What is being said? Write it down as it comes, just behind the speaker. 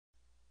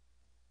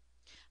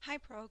Hi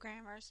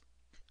programmers.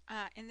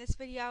 In this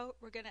video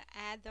we're going to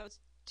add those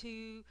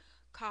two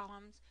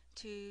columns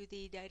to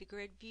the data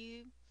grid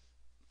view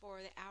for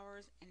the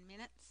hours and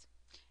minutes,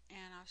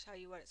 and I'll show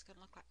you what it's going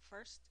to look like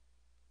first.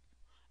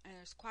 And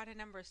there's quite a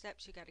number of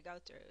steps you got to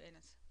go through, and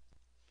it's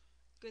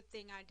a good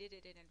thing I did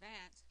it in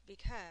advance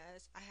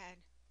because I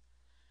had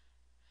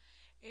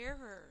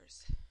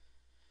errors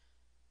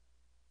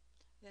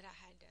that I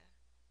had to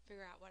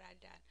figure out what I'd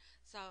done.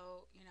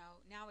 So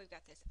now we've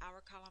got this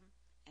hour column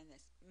and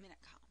this minute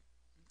column.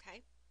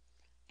 Okay,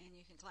 and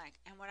you can click.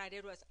 And what I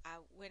did was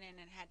I went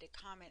in and had to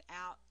comment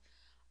out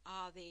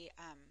all the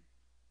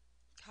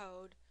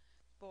code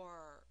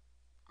for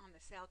on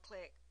the cell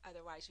click,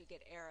 otherwise you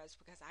get errors,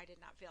 because I did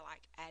not feel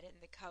like adding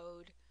the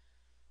code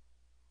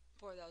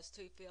for those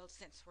two fields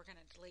since we're going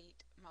to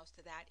delete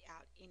most of that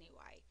out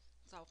anyway.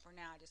 So for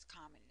now I just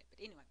commented it. But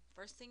anyway,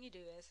 first thing you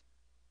do is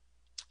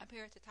up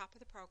here at the top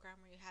of the program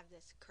where you have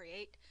this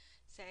create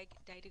seg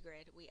data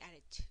grid, we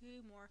added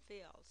two more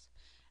fields,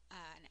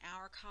 an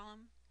hour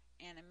column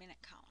and a minute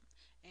column.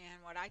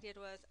 And what I did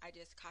was I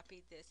just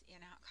copied this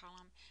in out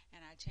column and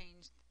I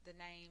changed the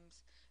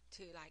names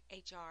to like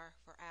HR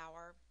for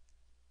hour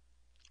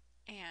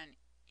and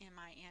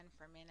MIN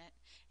for minute.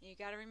 And you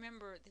got to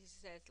remember, this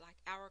says like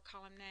hour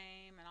column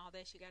name and all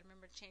this, you got to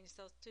remember to change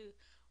those too,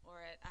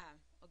 or it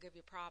will give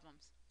you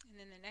problems. And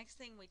then the next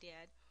thing we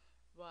did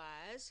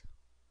was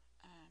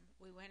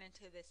we went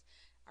into this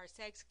our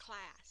Segs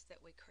class that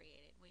we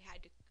created. We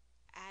had to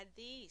add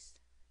these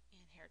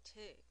in here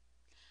too.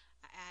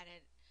 I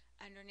added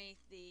underneath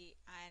I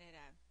added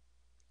a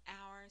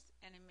hours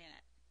and a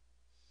minute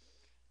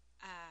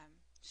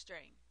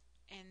string,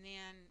 and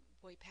then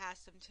we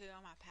passed them to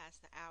them. I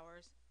passed the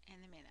hours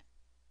and the minute,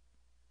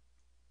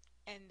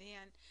 and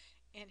then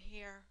in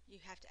here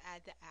you have to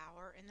add the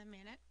hour and the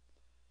minute,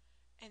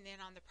 and then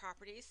on the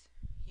properties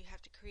you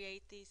have to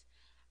create these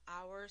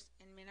hours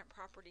and minute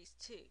properties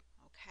too.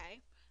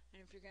 Okay, and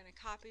if you're going to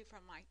copy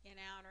from like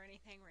in out or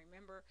anything,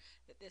 remember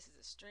that this is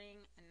a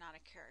string and not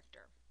a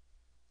character.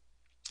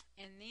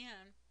 And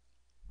then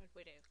what did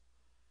we do?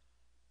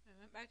 I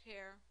went back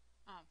here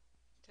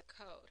to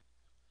code,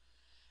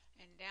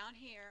 and down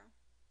here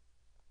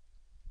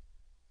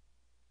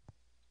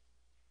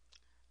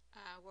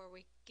where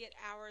we get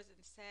hours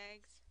and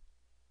segs,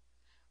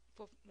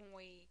 when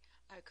we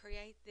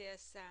create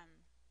this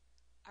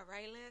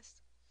array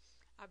list,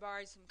 I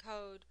borrowed some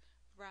code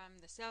from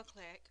the cell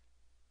click,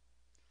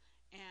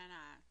 and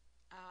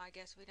I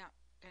guess we don't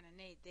gonna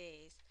need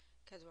these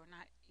because we're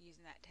not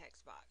using that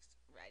text box.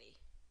 Ready,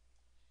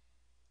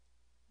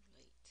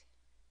 delete,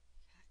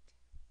 cut.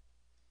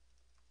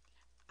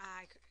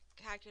 I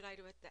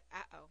calculated what the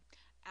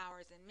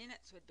hours and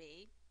minutes would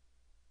be,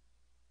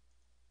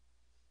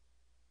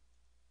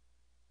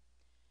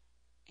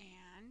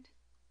 and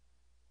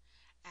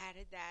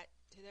added that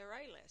to the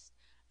array list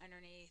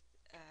underneath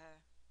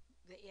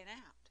the in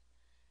out.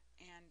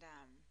 And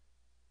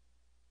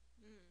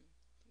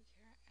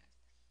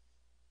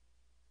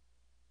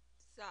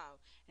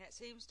so, and it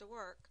seems to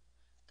work.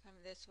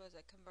 This was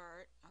a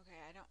convert. Okay,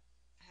 I don't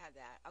have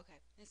that. Okay,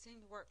 it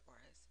seemed to work for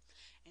us.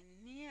 And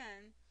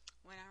then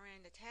when I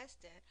ran to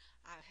test it,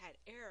 I had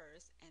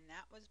errors, and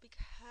that was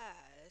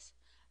because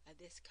of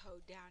this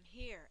code down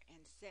here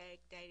in seg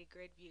data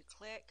grid view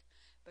click,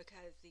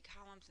 because the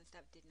columns and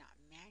stuff did not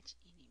match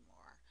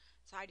anymore.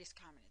 So I just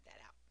commented that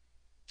out.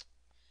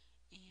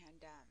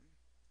 And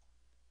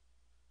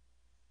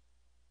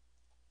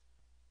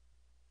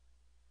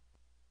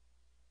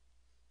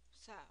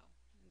so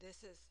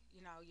this is,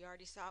 you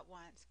already saw it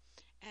once.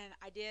 And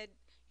I did,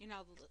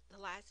 the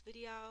last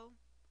video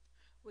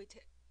we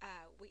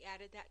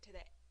added that to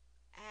the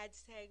add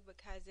seg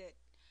because it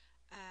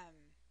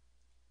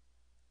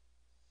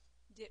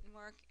didn't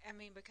work. I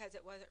mean, because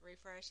it wasn't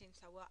refreshing.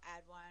 So we'll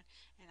add one,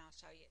 and I'll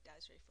show you it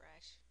does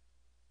refresh.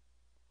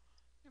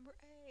 Number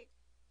 8.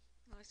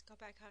 Let's go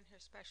back on here,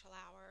 special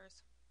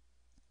hours.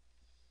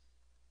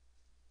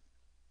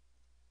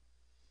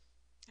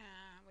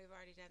 We've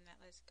already done that.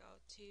 Let's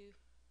go to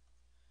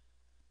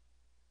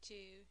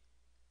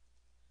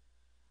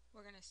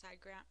we're going to decide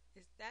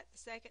is that the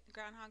second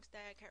Groundhog's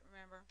Day? I can't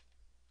remember.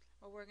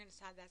 Or we're going to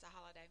decide that's a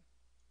holiday.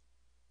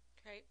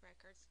 Create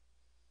records.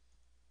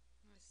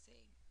 Let's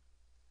see.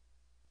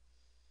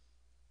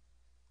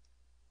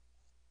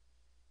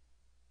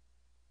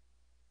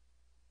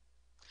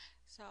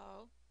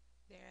 So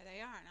there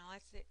they are. Now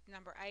let's see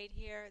number 8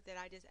 here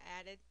that I just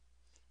added.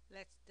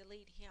 Let's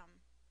delete him.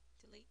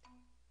 Delete.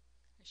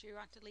 Are sure you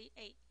want to delete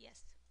 8?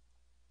 Yes.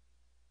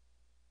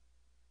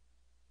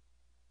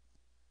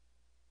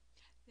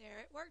 There,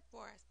 it worked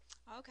for us.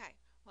 Okay,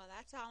 well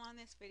that's all on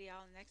this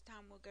video. Next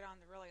time we'll get on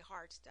the really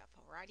hard stuff.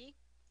 Alrighty?